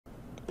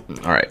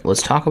All right,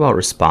 let's talk about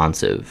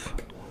responsive.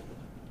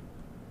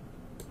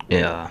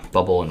 Yeah,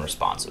 bubble and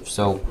responsive.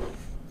 So,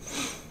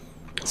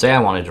 say I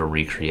wanted to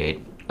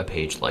recreate a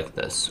page like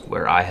this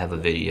where I have a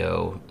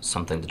video,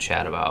 something to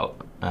chat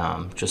about,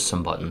 just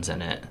some buttons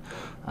in it.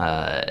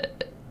 I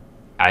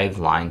have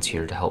lines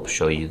here to help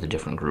show you the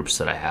different groups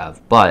that I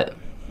have, but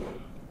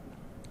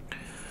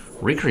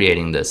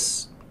recreating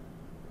this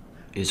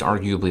is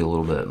arguably a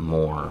little bit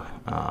more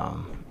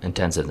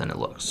intensive than it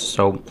looks.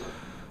 So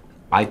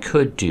I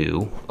could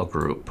do a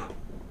group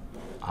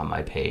on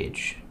my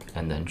page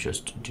and then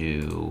just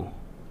do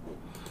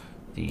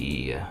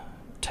the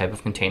type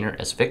of container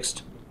as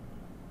fixed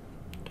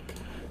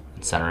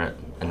and center it,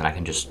 and then I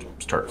can just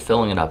start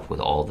filling it up with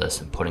all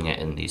this and putting it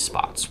in these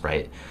spots,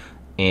 right?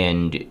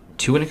 And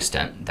to an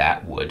extent,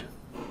 that would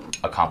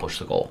accomplish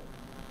the goal.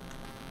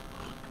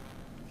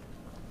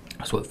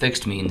 So what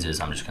fixed means is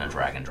I'm just going to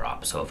drag and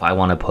drop. So if I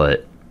want to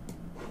put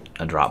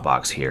a drop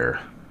box here,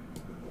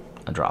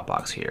 a drop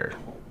box here,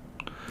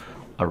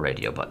 a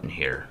radio button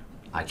here,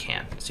 I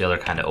can. See how they're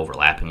kind of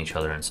overlapping each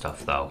other and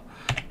stuff, though.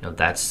 You know,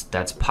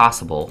 that's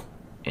possible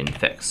in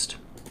fixed.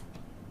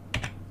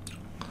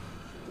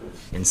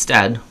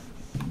 Instead,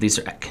 these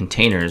are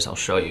containers. I'll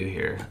show you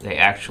here. They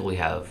actually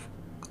have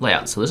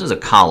layout. So this is a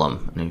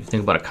column, and if you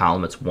think about a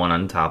column, it's one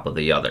on top of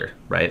the other,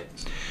 right?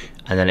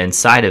 And then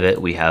inside of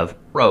it, we have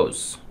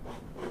rows.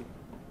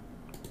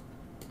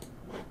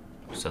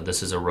 So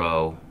this is a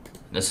row,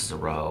 this is a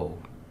row,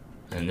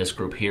 and this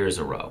group here is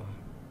a row.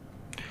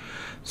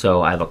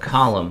 So I have a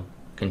column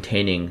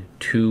containing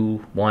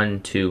 2,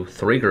 1, 2,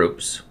 3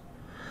 groups,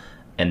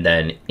 and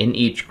then in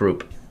each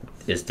group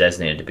is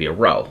designated to be a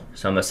row.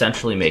 So I'm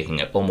essentially making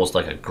it almost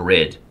like a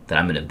grid that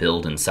I'm going to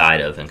build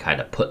inside of and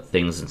kind of put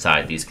things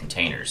inside these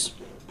containers.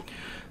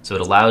 So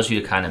it allows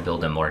you to kind of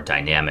build a more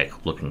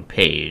dynamic looking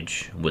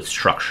page with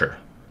structure.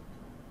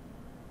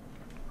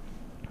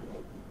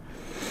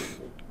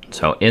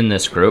 So in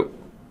this group,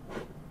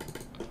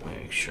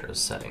 make sure the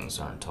settings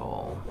aren't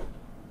all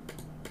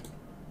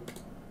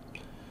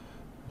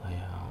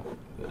layout,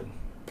 good.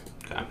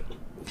 Okay.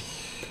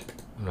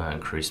 I'm gonna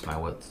increase my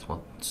width.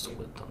 What's the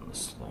width on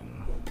this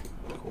thing?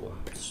 Cool.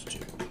 Let's do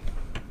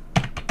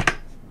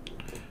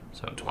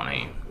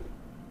 720.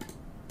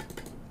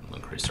 We'll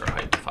increase our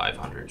height to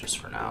 500 just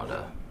for now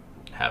to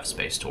have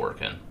space to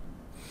work in.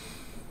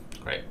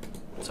 Great.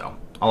 So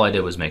all I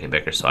did was make it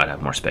bigger so I'd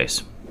have more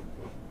space.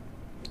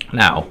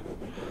 Now,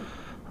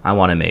 I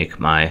want to make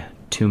my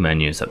 2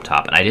 menus up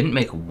top, and I didn't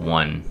make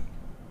one.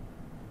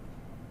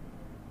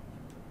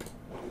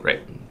 Great,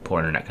 poor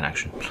internet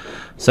connection.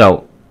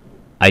 So,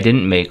 I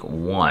didn't make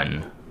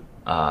one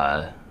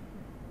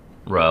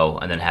row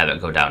and then have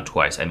it go down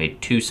twice. I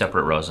made 2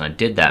 separate rows, and I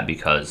did that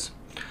because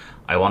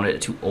I wanted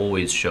it to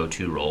always show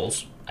 2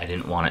 rows. I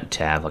didn't want it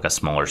to have like a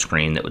smaller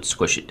screen that would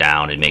squish it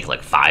down and make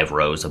like 5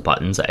 rows of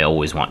buttons. I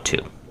always want 2.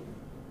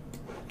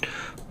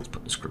 Let's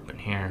put this group in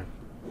here.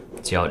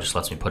 See how it just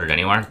lets me put it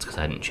anywhere? It's because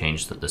I hadn't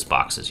changed this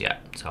boxes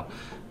yet. So I'm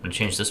going to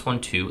change this one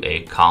to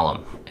a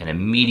column and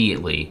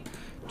immediately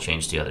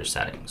change the other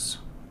settings.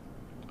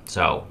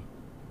 So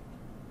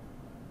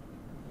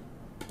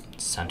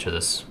center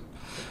this.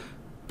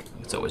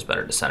 It's always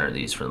better to center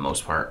these for the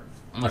most part.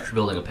 Unless you're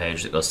building a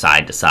page that goes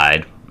side to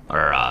side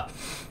or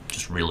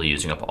just really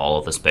using up all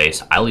of the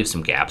space. I leave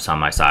some gaps on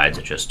my sides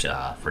just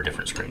for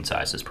different screen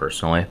sizes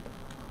personally.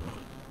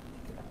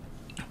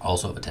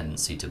 Also have a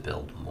tendency to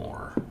build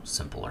more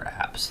simpler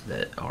apps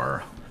that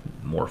are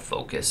more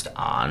focused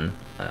on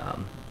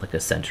like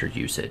a centered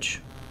usage.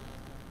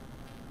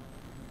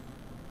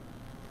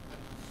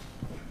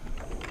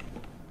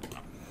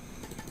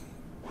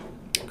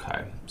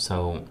 Okay,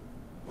 so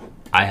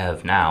I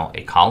have now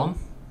a column,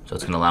 so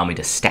it's going to allow me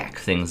to stack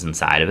things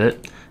inside of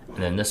it. And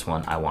then this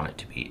one, I want it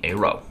to be a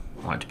row.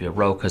 I want it to be a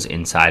row because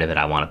inside of it,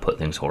 I want to put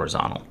things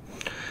horizontal.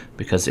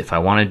 Because if I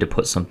wanted to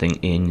put something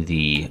in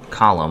the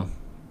column,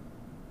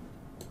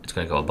 it's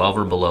going to go above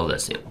or below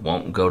this. It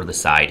won't go to the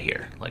side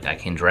here. Like I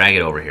can drag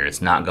it over here.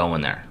 It's not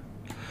going there.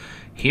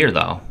 Here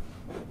though,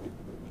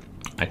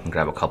 I can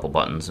grab a couple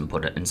buttons and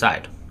put it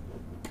inside.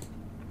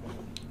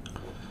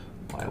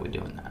 Why are we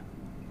doing that?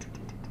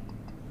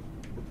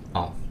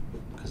 Oh,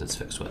 because it's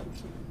fixed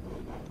width.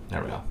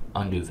 There we go.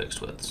 Undo fixed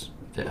widths.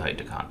 Fit height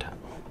to content.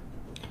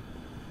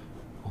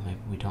 Well, maybe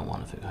we don't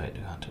want to fit height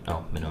to content.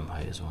 Oh, minimum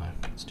height is why.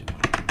 Let's do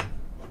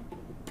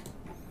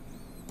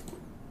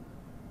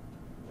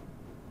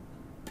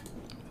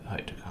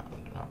height to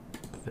content. No,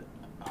 fit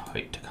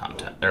height to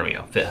content. There we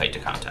go. Fit height to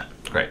content.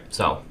 Great.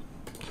 So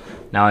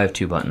now I have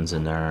 2 buttons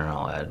in there, and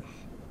I'll add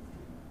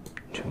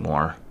 2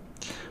 more.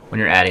 When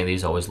you're adding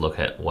these, always look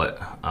at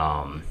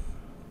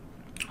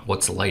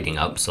what's lighting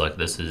up. So like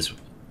this is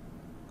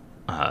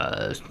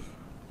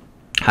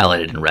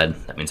highlighted in red.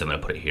 That means I'm going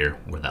to put it here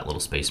where that little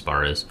space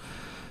bar is.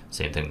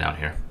 Same thing down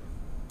here.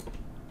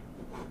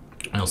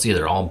 And you'll see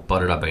they're all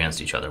butted up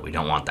against each other. We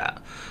don't want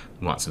that.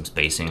 We want some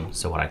spacing.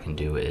 So what I can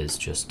do is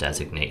just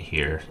designate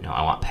here, you know,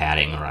 I want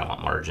padding or I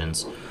want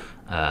margins.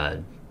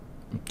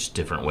 Just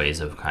different ways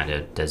of kind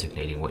of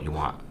designating what you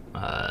want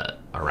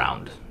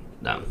around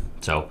them.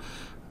 So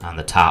On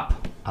the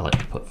top, I like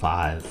to put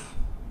 5.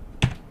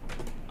 I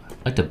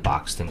like to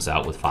box things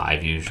out with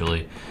 5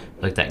 usually.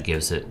 I like that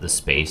gives it the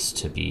space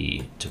to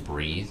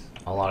breathe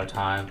a lot of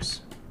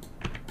times.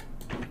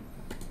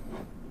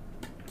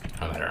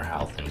 No matter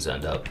how things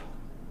end up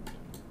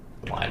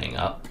lining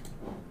up.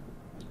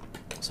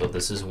 So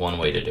this is one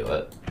way to do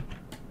it.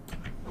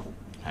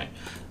 Okay.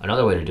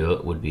 Another way to do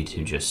it would be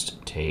to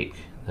just take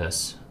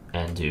this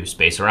and do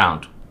space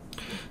around.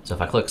 So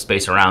if I click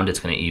space around, it's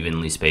going to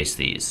evenly space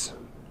these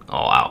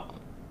all out.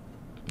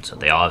 So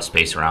they all have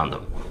space around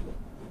them.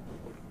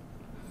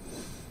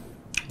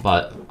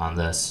 But on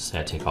this, say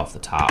I take off the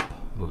top,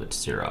 move it to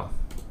 0.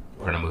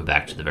 We're going to move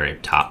back to the very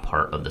top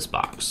part of this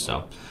box.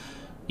 So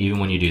even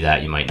when you do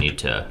that, you might need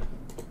to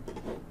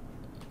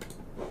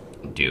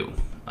do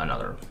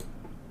another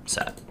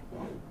set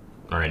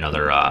or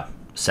another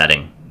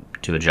setting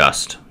to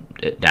adjust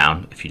it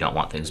down if you don't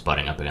want things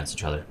butting up against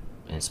each other,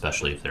 and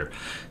especially if they're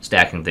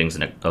stacking things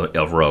in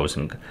of rows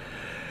and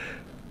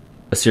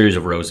a series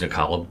of rows in a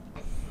column.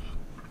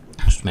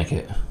 Just make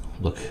it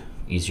look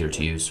easier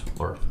to use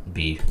or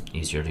be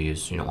easier to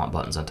use. You don't want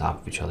buttons on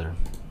top of each other.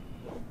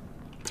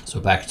 So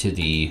back to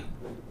the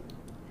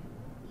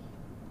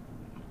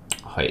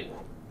height.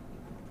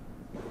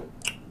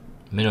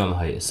 Minimum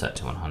height is set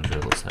to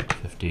 100. Let's set to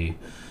 50.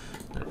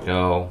 There we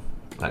go.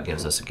 That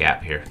gives us a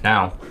gap here.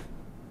 Now,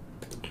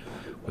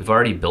 we've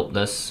already built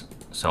this,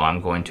 so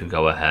I'm going to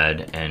go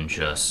ahead and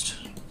just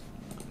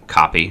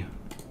copy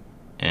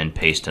and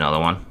paste another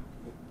one.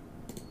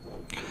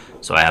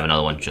 So I have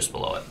another one just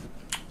below it.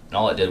 And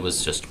all it did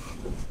was just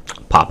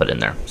pop it in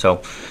there.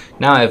 So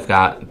now I've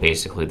got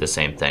basically the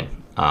same thing.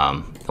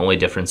 The only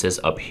difference is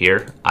up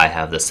here, I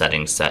have the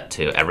settings set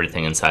to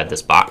everything inside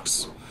this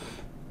box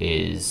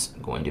is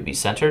going to be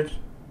centered.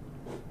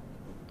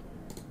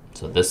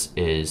 So this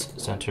is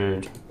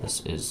centered,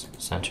 this is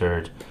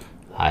centered.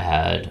 I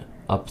had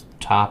up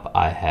top,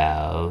 I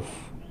have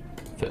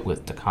fit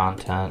with the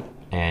content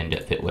and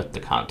fit with the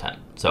content.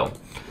 So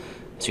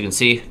as you can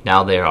see,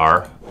 now they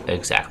are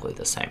exactly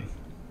the same.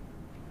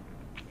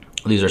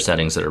 These are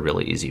settings that are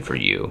really easy for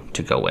you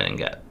to go in and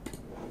get.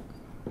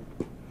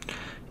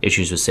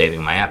 Issues with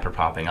saving my app are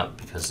popping up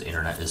because the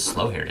internet is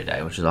slow here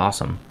today, which is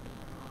awesome.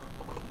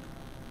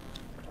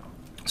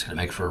 It's gonna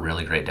make for a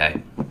really great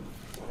day.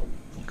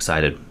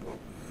 Excited.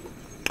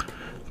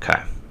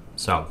 Okay,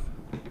 so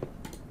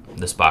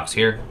this box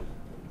here.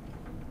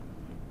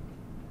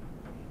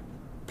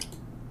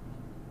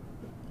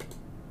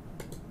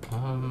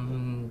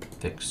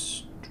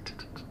 Fix.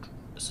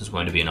 This is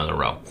going to be another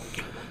row.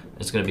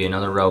 It's going to be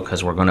another row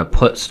because we're going to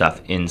put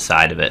stuff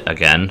inside of it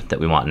again that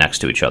we want next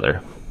to each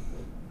other.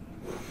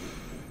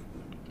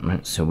 All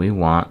right, so we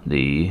want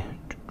the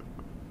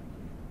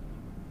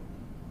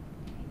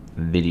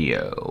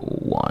video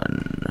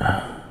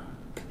one.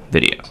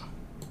 Video.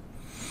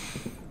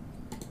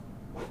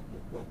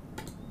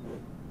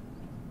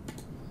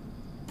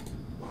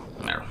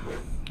 There.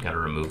 Got to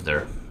remove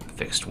their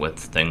fixed width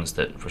things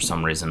that for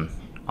some reason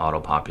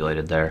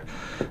auto-populated there.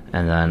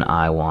 And then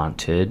I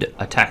wanted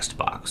a text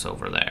box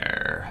over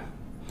there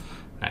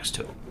next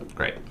to it.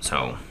 Great.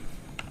 So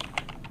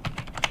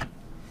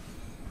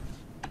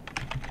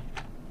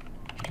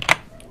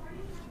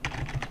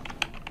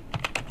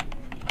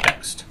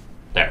text.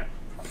 There.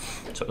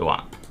 That's what we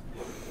want.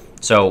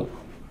 So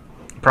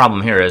the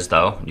problem here is,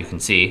 though, you can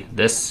see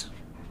this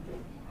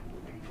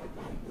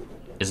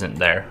isn't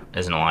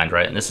aligned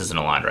right, and this isn't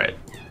aligned right.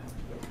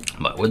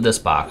 But with this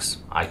box,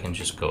 I can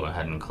just go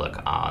ahead and click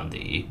on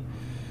the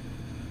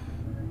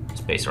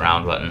space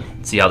around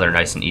button. See how they're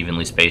nice and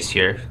evenly spaced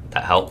here?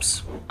 That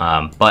helps.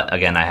 But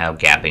again, I have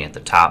gapping at the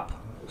top,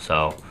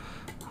 so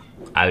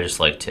I just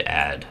like to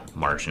add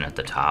margin at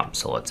the top.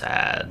 So let's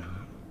add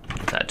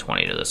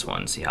 20 to this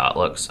one, see how it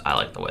looks. I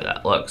like the way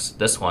that looks.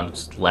 This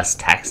one's less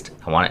text.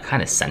 I want it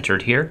kind of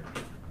centered here.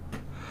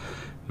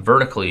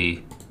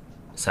 Vertically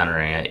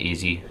centering it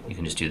easy, you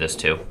can just do this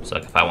too. So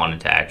like if I wanted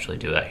to actually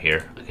do that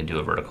here, I can do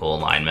a vertical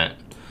alignment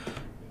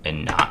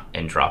and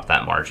drop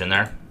that margin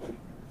there.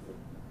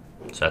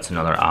 So that's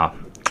another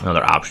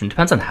option.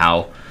 Depends on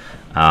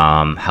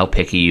how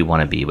picky you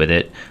want to be with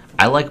it.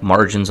 I like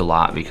margins a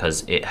lot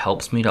because it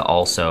helps me to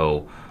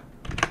also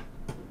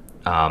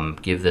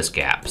give this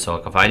gap. So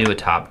like if I do a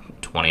top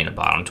 20 and a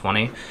bottom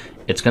 20,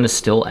 it's going to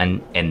still,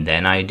 and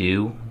then I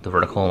do the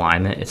vertical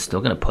alignment, it's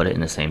still going to put it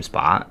in the same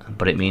spot.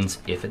 But it means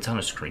if it's on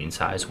a screen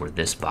size where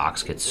this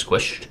box gets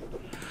squished,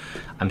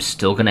 I'm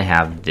still going to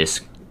have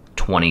this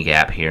 20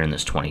 gap here and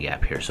this 20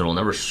 gap here. So it'll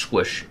never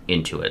squish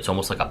into it. It's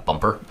almost like a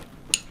bumper.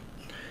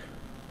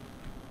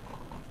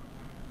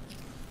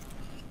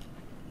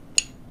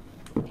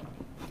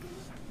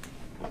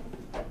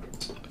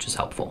 Which is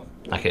helpful.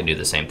 I can do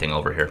the same thing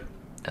over here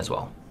as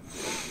well.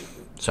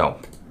 So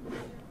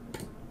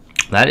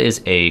that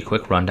is a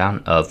quick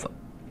rundown of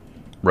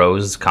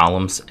rows,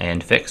 columns,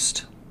 and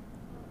fixed.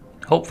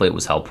 Hopefully it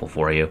was helpful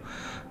for you.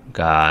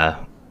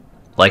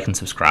 Like and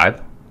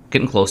subscribe.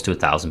 Getting close to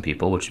 1,000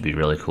 people, which would be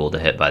really cool to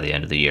hit by the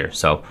end of the year.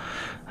 So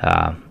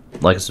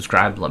like and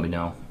subscribe. Let me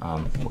know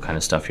what kind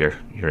of stuff you're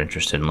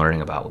interested in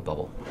learning about with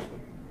Bubble.